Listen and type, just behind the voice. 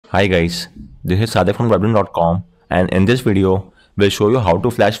Hi guys, this is Sadik from Debugging.com, and in this video, we'll show you how to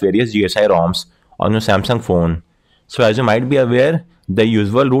flash various GSI ROMs on your Samsung phone. So as you might be aware, the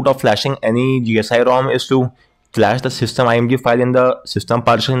usual route of flashing any GSI ROM is to flash the system IMG file in the system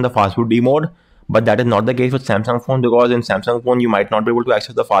partition in the fastboot D mode, but that is not the case with Samsung phone because in Samsung phone you might not be able to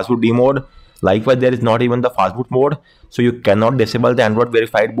access the fastboot D mode. Likewise, there is not even the fastboot mode, so you cannot disable the Android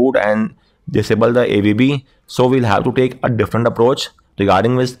verified boot and disable the AVB. So we'll have to take a different approach.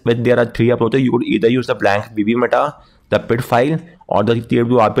 Regarding which there are three approaches. You could either use the blank VB meta, the PID file, or the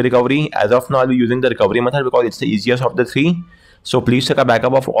TWRP recovery. As of now, I'll be using the recovery method because it's the easiest of the three. So please take a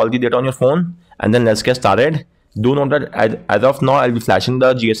backup of all the data on your phone, and then let's get started. Do note that as of now, I'll be flashing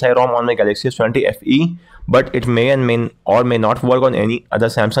the GSI ROM on my Galaxy S20 FE, but it may not work on any other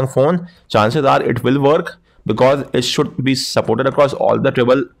Samsung phone. Chances are it will work because it should be supported across all the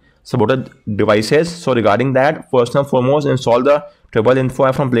Treble supported devices. So regarding that, first and foremost, install the Treble Info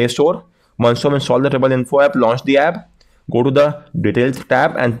app from Play Store. Once you install the Treble Info app, launch the app, go to the Details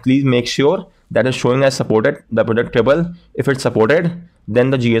tab, and please make sure that is showing as supported, the Project Treble. If it's supported, then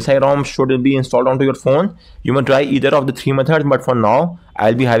the GSI ROM should be installed onto your phone. You may try either of the three methods, but for now,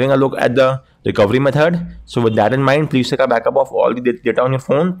 I'll be having a look at the recovery method. So with that in mind, please take a backup of all the data on your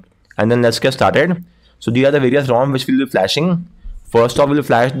phone, and then let's get started. So these are the various ROM which we'll be flashing. First off, we'll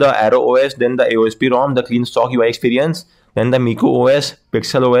flash the ArrowOS, then the AOSP ROM, the Clean Stock UI Experience, then the Miku OS,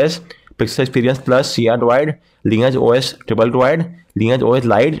 Pixel OS, Pixel Experience Plus, CR Droid, Lineage OS, Triple Droid, Lineage OS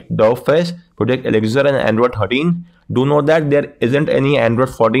Lite, Dovefest, Project Elixir, and Android 13. Do note that there isn't any Android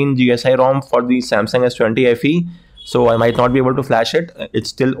 14 GSI ROM for the Samsung S20 FE, so I might not be able to flash it. It's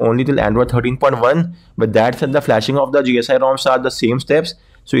still only till Android 13.1. But that said, the flashing of the GSI ROMs are the same steps.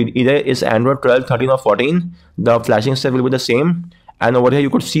 So either it's Android 12, 13, or 14. The flashing step will be the same. And over here you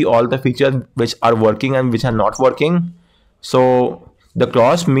could see all the features which are working and which are not working. So the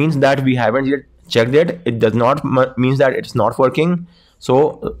cross means that we haven't yet checked it. It does not means that it's not working.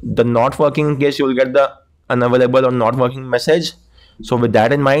 So the not working in case you will get the unavailable or not working message. So with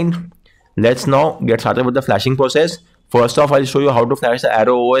that in mind, let's now get started with the flashing process. First off, I'll show you how to flash the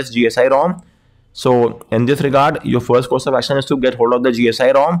ArrowOS GSI ROM. So in this regard, your first course of action is to get hold of the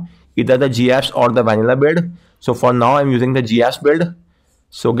GSI ROM, either the GApps or the vanilla build. So for now, I'm using the GApps build.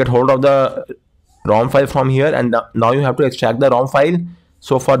 So get hold of the ROM file from here, and now you have to extract the ROM file.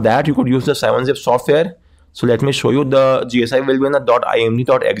 So for that, you could use the 7-zip software. So let me show you. The GSI will be in the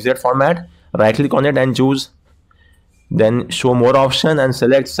 .img.xz format. Right click on it and choose, then show more option and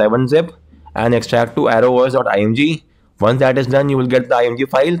select 7-zip and extract to ArrowOS.img. Once that is done, you will get the img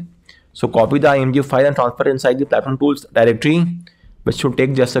file. So copy the img file and transfer it inside the platform tools directory, which should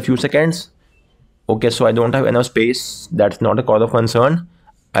take just a few seconds. Okay, so I don't have enough space. That's not a cause of concern.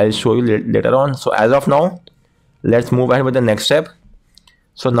 I'll show you later on. So as of now, let's move ahead with the next step.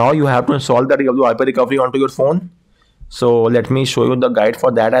 So now you have to install the TWRP recovery onto your phone. So let me show you the guide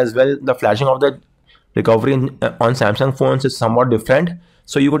for that as well. The flashing of the recovery on Samsung phones is somewhat different.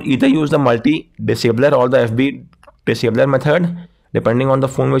 So you could either use the multi-disabler or the FB disabler method, depending on the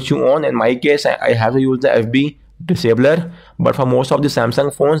phone which you own. In my case, I have to use the FB disabler, but for most of the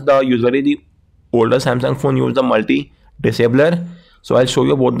Samsung phones, usually the older Samsung phone use the multi-disabler. So I'll show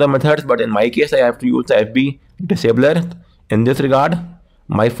you both the methods, but in my case, I have to use the FB disabler. In this regard,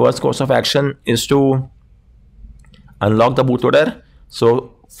 my first course of action is to unlock the bootloader.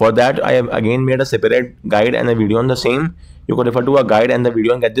 So for that, I have again made a separate guide and a video on the same. You could refer to a guide and the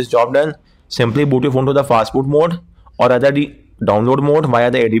video and get this job done. Simply boot your phone to the fastboot mode or either the download mode via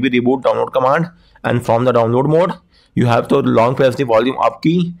the adb reboot download command. And from the download mode, you have to long press the volume up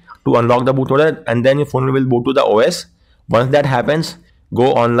key to unlock the bootloader, and then your phone will boot to the OS. Once that happens,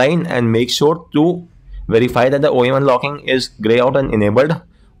 go online and make sure to verify that the OEM unlocking is grey out and enabled.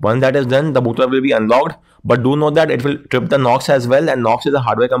 Once that is done, the bootloader will be unlocked. But do note that it will trip the Knox as well, and Knox is a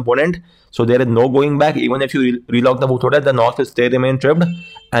hardware component, so there is no going back. Even if you relock the bootloader, the Knox will still remain tripped,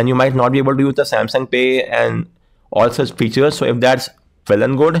 and you might not be able to use the Samsung Pay and all such features. So if that's well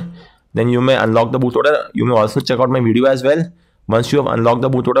and good, then you may unlock the bootloader. You may also check out my video as well. Once you have unlocked the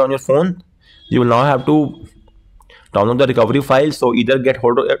bootloader on your phone, you will now have to download the recovery file. So either get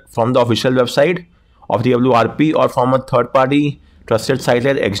hold of it from the official website of the TWRP or from a third-party trusted site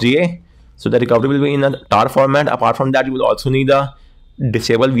like XDA. So the recovery will be in a tar format. Apart from that, you will also need a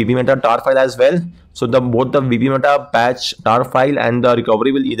disable VB meta tar file as well. So both the VB meta patch tar file and the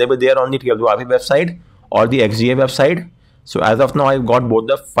recovery will either be there on the TWRP website or the XDA website. So as of now, I've got both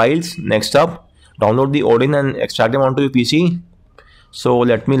the files. Next up, download the Odin and extract them onto your PC. So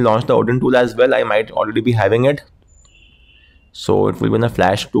let me launch the Odin tool as well. I might already be having it. So it will be in the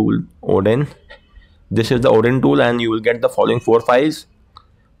flash tool Odin. This is the Odin tool, and you will get the following 4 files.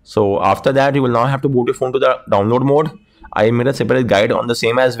 So after that, you will now have to boot your phone to the download mode. I made a separate guide on the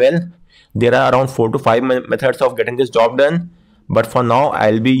same as well. There are around 4 to 5 methods of getting this job done, but for now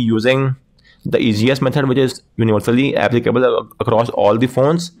I'll be using the easiest method, which is universally applicable across all the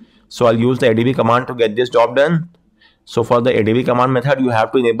phones. So I'll use the ADB command to get this job done. So for the ADB command method, you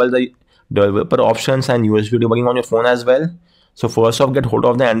have to enable the developer options and USB debugging on your phone as well. So first off, get hold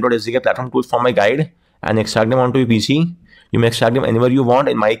of the Android SDK platform tools from my guide and extract them onto your PC. You may extract them anywhere you want.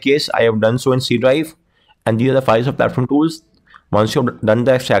 In my case, I have done so in C drive, and these are the files of platform tools. Once you've done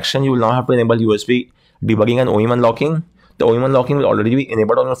the extraction, you will now have to enable USB debugging and OEM unlocking. The OEM unlocking will already be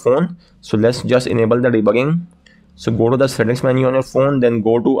enabled on your phone, so let's just enable the debugging. So go to the settings menu on your phone, then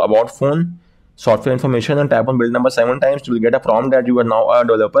go to about phone, software information, and tap on build number 7 times. You will get a prompt that you are now a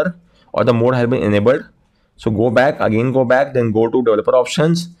developer or the mode has been enabled. So go back, go back, then go to developer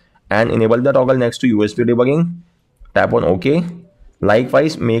options and enable the toggle next to USB debugging. Tap on OK.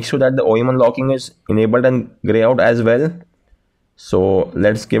 Likewise, make sure that the OEM unlocking is enabled and gray out as well. So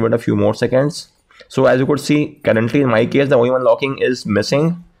let's give it a few more seconds. So as you could see, currently in my case, the OEM unlocking is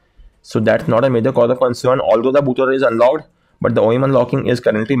missing. So that's not a major cause of concern, although the bootloader is unlocked, but the OEM unlocking is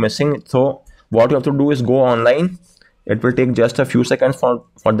currently missing. So what you have to do is go online. It will take just a few seconds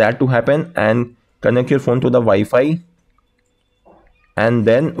for that to happen, and connect your phone to the Wi-Fi, and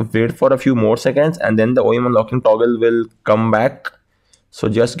then wait for a few more seconds, and then the OEM unlocking toggle will come back. So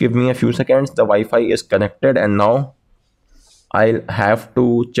just give me a few seconds. The Wi-Fi is connected, and now I'll have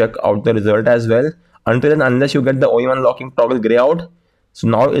to check out the result as well. Until and unless you get the OEM unlocking toggle gray out. So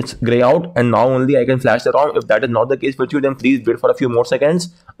now it's gray out, and now only I can flash the ROM. If that is not the case with you, then please wait for a few more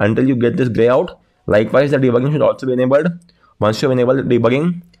seconds until you get this gray out. Likewise, the debugging should also be enabled. Once you have enabled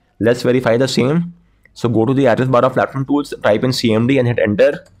debugging, let's verify the same. So go to the address bar of platform tools, type in CMD and hit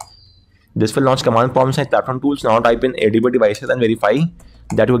enter. This will launch command prompt inside platform tools. Now type in ADB devices and verify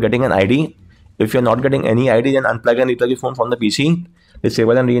that you are getting an ID. If you are not getting any ID, then unplug and replug your phone from the PC.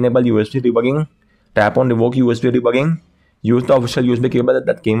 Disable and re-enable USB debugging. Tap on revoke USB debugging. Use the official USB cable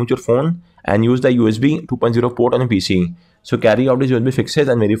that came with your phone and use the USB 2.0 port on your PC. So carry out these USB fixes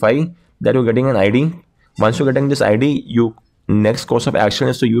and verify that you're getting an ID. Once you're getting this ID, your next course of action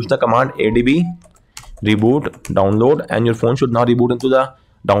is to use the command ADB reboot download, and your phone should now reboot into the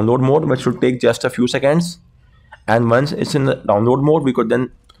download mode, which should take just a few seconds. And once it's in the download mode, we could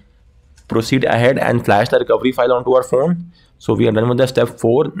then proceed ahead and flash the recovery file onto our phone. So we are done with the step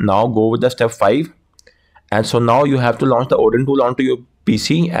 4. Now go with the step 5. And so now you have to launch the Odin tool onto your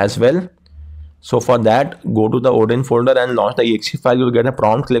PC as well. So for that, go to the Odin folder and launch the exe file. You'll get a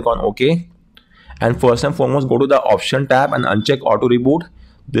prompt, click on OK. And first and foremost, go to the option tab and uncheck auto reboot.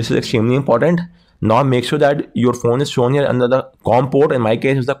 This is extremely important. Now make sure that your phone is shown here under the COM port. In my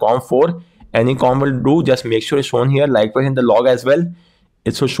case, it's the COM4. Any COM will do. Just make sure it's shown here. Likewise in the log as well,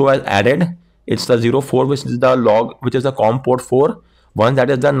 it should show as added. It's the 04, which is the log, which is the COM port 4. Once that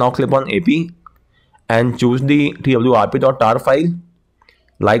is done, now click on AP and choose the TWRP.tar file.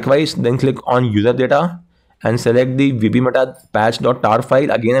 Likewise, then click on user data and select the vbmeta patch.tar file.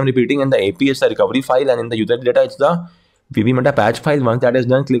 Again, I'm repeating, in the AP is the recovery file, and in the user data it's the vbmeta patch file. Once that is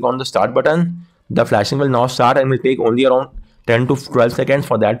done, click on the start button. The flashing will now start and will take only around 10 to 12 seconds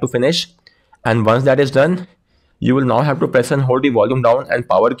for that to finish. And once that is done, you will now have to press and hold the volume down and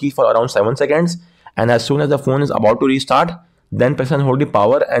power key for around 7 seconds. And as soon as the phone is about to restart, then press and hold the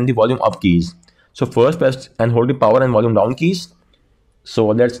power and the volume up keys. So first press and hold the power and volume down keys. So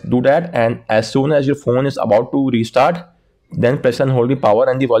let's do that. And as soon as your phone is about to restart, then press and hold the power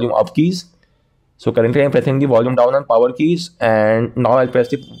and the volume up keys. So currently I'm pressing the volume down and power keys, and now I'll press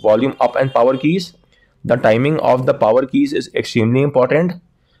the volume up and power keys. The timing of the power keys is extremely important.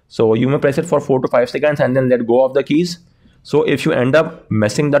 So you may press it for 4 to 5 seconds and then let go of the keys. So if you end up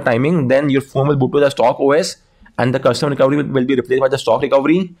messing the timing, then your phone will boot to the stock OS and the custom recovery will be replaced by the stock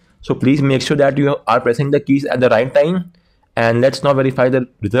recovery. So please make sure that you are pressing the keys at the right time. And let's now verify the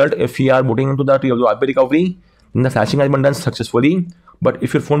result. If we are booting into the TWRP recovery, then the flashing has been done successfully. But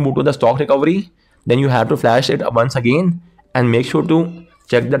if your phone boot to the stock recovery, then you have to flash it once again and make sure to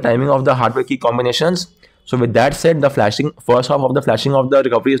check the timing of the hardware key combinations. So with that said, the first half of the flashing of the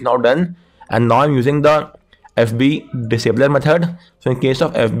recovery is now done, and now I'm using the FB disabler method. So in case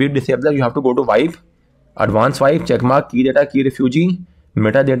of FB disabler, you have to go to wipe, advanced wipe, checkmark, key data, key refugee,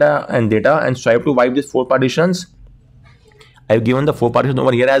 metadata and data, and strive to wipe these 4 partitions. I've given the 4 partitions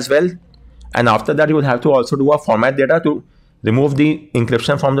over here as well. And after that, you will have to also do a format data to remove the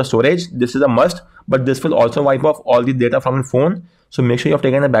encryption from the storage. This is a must, but this will also wipe off all the data from your phone. So make sure you have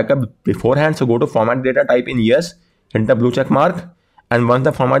taken a backup beforehand. So go to format data, type in yes, hit the blue check mark, And once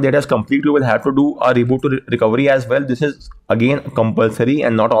the format data is complete, you will have to do a reboot to recovery as well. This is again compulsory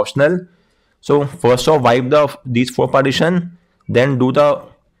and not optional. So first off, wipe these 4 partition, then do the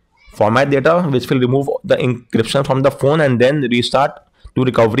format data, which will remove the encryption from the phone, and then restart to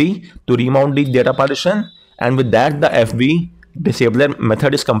recovery to remount the data partition. And with that, the FB disabler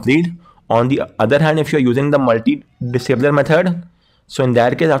method is complete. On the other hand, if you're using the multi-disabler method, so in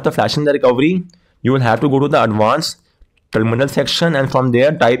that case, after flashing the recovery, you will have to go to the advanced terminal section, and from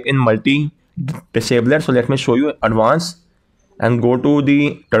there type in multi-disabler. So let me show you advanced, and go to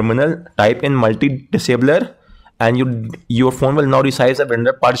the terminal, type in multi-disabler, and your phone will now resize the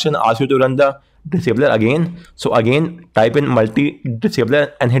vendor partition, ask you to run the disabler again. So again, type in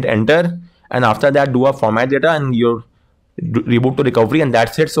multi-disabler and hit enter, and after that do a format data and your reboot to recovery, and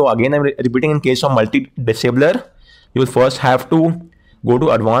that's it. So again, I'm repeating, in case of multi-disabler, you will first have to go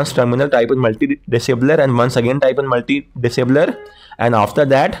to advanced terminal, type in multi-disabler, and once again type in multi-disabler, and after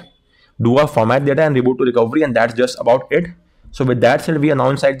that do a format data and reboot to recovery, and that's just about it. So with that said, we are now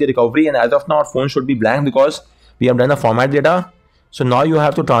inside the recovery, and as of now our phone should be blank because we have done a format data. So now you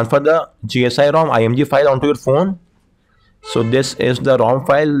have to transfer the GSI ROM IMG file onto your phone. So this is the ROM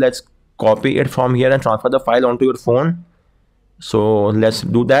file. Let's copy it from here and transfer the file onto your phone. So let's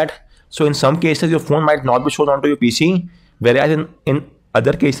do that. So in some cases your phone might not be shown onto your PC, whereas in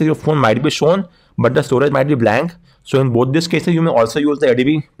other cases your phone might be shown but the storage might be blank. So in both these cases, you may also use the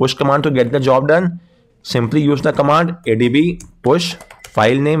adb push command to get the job done. Simply use the command adb push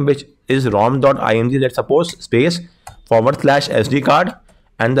file name, which is rom.img, let's suppose, space /SD card,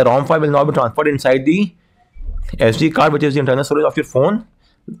 and the ROM file will now be transferred inside the SD card, which is the internal storage of your phone.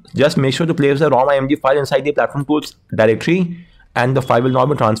 Just make sure to place the ROM IMG file inside the platform tools directory, and the file will now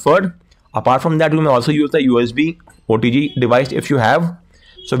be transferred. Apart from that, you may also use the USB OTG device if you have.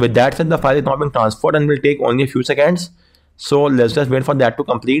 So with that said, the file is now being transferred and will take only a few seconds. So let's just wait for that to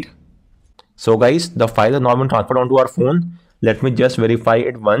complete. So guys, the file is now been transferred onto our phone. Let me just verify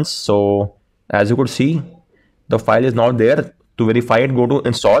it once. So as you could see, the file is now there. To verify it, go to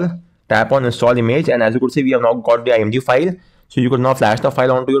install, tap on install image, and as you could see, we have now got the IMG file. So you could now flash the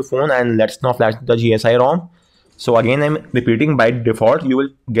file onto your phone, and let's now flash the GSI ROM. So again, I'm repeating, by default you will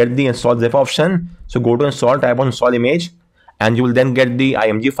get the install zip option. So go to install, type on install image, and you will then get the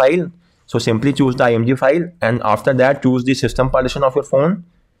IMG file. So simply choose the IMG file, and after that choose the system partition of your phone,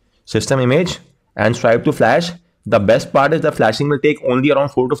 system image, and strive to flash. The best part is the flashing will take only around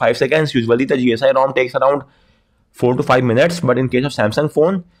 4 to 5 seconds. Usually the GSI ROM takes around 4 to 5 minutes, but in case of Samsung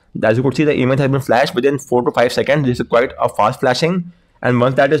phone, as you could see, the image has been flashed within 4 to 5 seconds. This is quite a fast flashing. And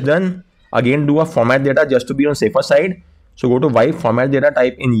once that is done, again do a format data just to be on safer side. So go to wipe format data,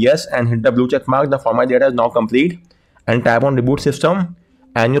 type in yes, and hit the blue check mark. The format data is now complete, and tap on reboot system,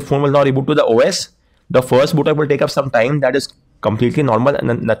 and your phone will now reboot to the OS. The first boot up will take up some time. That is completely normal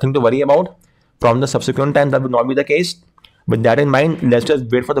and nothing to worry about. From the subsequent time, that will not be the case. With that in mind, let's just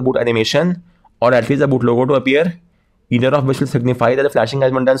wait for the boot animation, or at least the boot logo to appear, either of which will signify that the flashing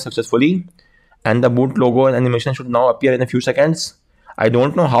has been done successfully, and the boot logo and animation should now appear in a few seconds. I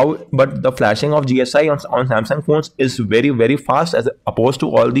don't know how, but the flashing of GSI on Samsung phones is very fast as opposed to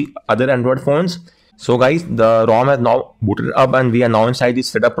all the other Android phones. So guys, the ROM has now booted up, and we are now inside the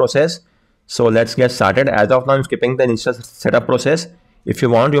setup process. So let's get started. As of now, I'm skipping the initial setup process. If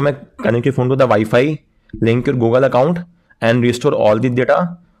you want, you may connect your phone to the Wi-Fi, link your Google account, and restore all the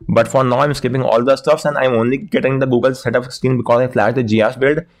data. But for now, I'm skipping all the stuffs, and I'm only getting the Google setup screen because I flashed the GS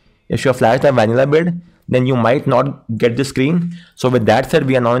build. If you flash the vanilla build, then you might not get the screen. So with that said,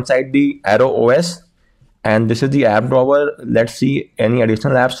 we are now inside the ArrowOS, and this is the app drawer. Let's see any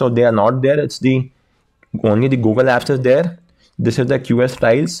additional apps. So they are not there. It's only the Google apps is there. This is the QS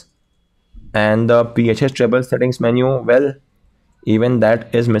tiles and the Project Treble settings menu. Well, even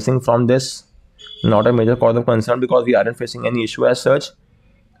that is missing from this. Not a major cause of concern because we aren't facing any issue as such.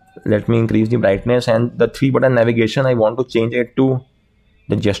 Let me increase the brightness, and the 3-button navigation, I want to change it to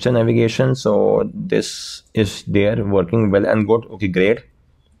the gesture navigation. So this is there, working well and good. Okay, great.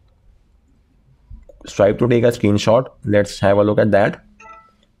 Strive to take a screenshot. Let's have a look at that.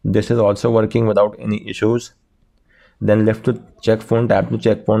 This is also working without any issues. Then left to check phone, tap to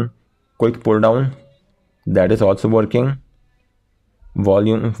check phone, quick pull down, that is also working.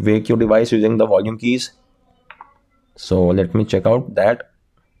 Volume, wake your device using the volume keys. So let me check out that.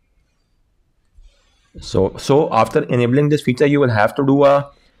 So after enabling this feature, you will have to do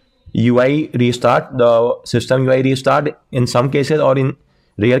a UI restart, the system UI restart. In some cases, or in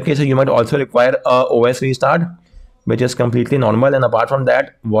rare cases, you might also require a OS restart, which is completely normal. And apart from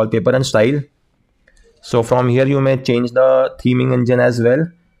that, wallpaper and style. So from here, you may change the theming engine as well.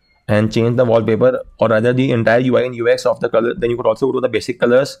 and change the wallpaper, or rather the entire UI and UX of the color. Then you could also go to the basic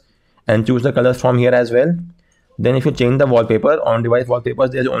colors and choose the colors from here as well. Then if you change the wallpaper, on device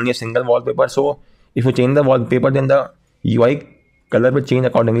wallpapers there's only a single wallpaper, so if you change the wallpaper then the UI color will change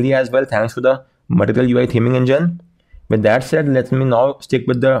accordingly as well, thanks to the Material UI theming engine. With that said, let me now stick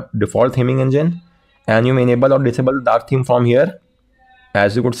with the default theming engine, and you may enable or disable the dark theme from here,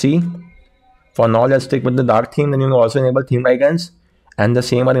 as you could see. For now, let's stick with the dark theme. Then you may also enable themed icons, and the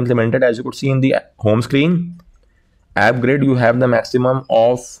same are implemented as you could see in the home screen. App grid, you have the maximum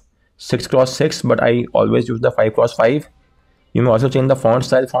of 6x6, but I always use the 5x5. You may also change the font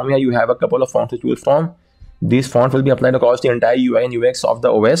style. From here you have a couple of fonts to choose from. These fonts will be applied across the entire UI and UX of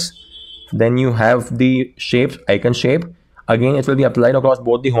the OS. Then you have the shape, icon shape. Again, it will be applied across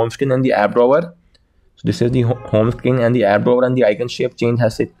both the home screen and the app drawer. So this is the home screen and the app drawer, and the icon shape change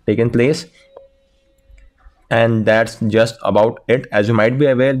has taken place. And that's just about it. As you might be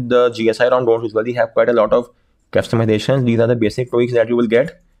aware, the GSI ROM don't usually have quite a lot of customizations. These are the basic tweaks that you will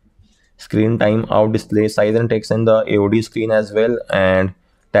get. Screen time out, display size and text, and the AOD screen as well, and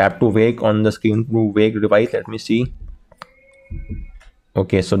tap to wake on the screen to wake device. Let me see.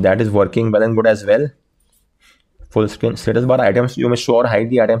 Okay, so that is working well and good as well. Full screen status bar items, you may show or hide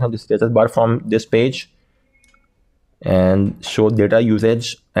the items of the status bar from this page, and show data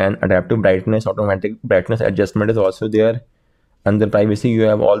usage and adaptive brightness, automatic brightness adjustment is also there. Under privacy you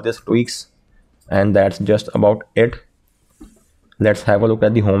have all these tweaks, and that's just about it. Let's have a look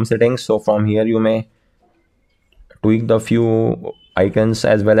at the home settings. So from here you may tweak the few icons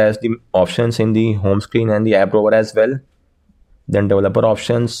as well as the options in the home screen and the app drawer as well. Then developer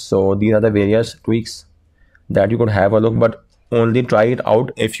options. So these are the various tweaks that you could have a look, but only try it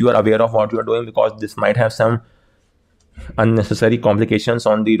out if you are aware of what you are doing, because this might have some unnecessary complications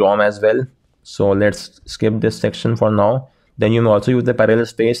on the ROM as well. So let's skip this section for now. Then you may also use the parallel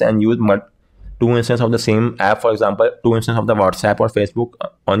space and use two instances of the same app, for example, two instances of the WhatsApp or Facebook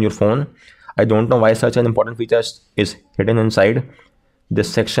on your phone. I don't know why such an important feature is hidden inside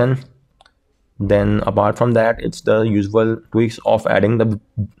this section. Then apart from that, it's the usual tweaks of adding the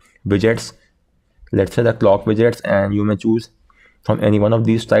widgets. Let's say the clock widgets, and you may choose from any one of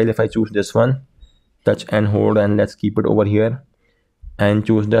these style. If I choose this one, touch and hold, and let's keep it over here and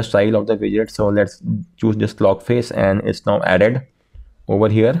choose the style of the widget. So let's choose this clock face, and it's now added over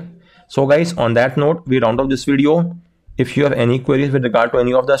here. So guys, on that note, we round up this video. If you have any queries with regard to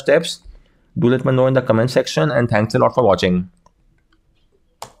any of the steps, do let me know in the comment section, and thanks a lot for watching.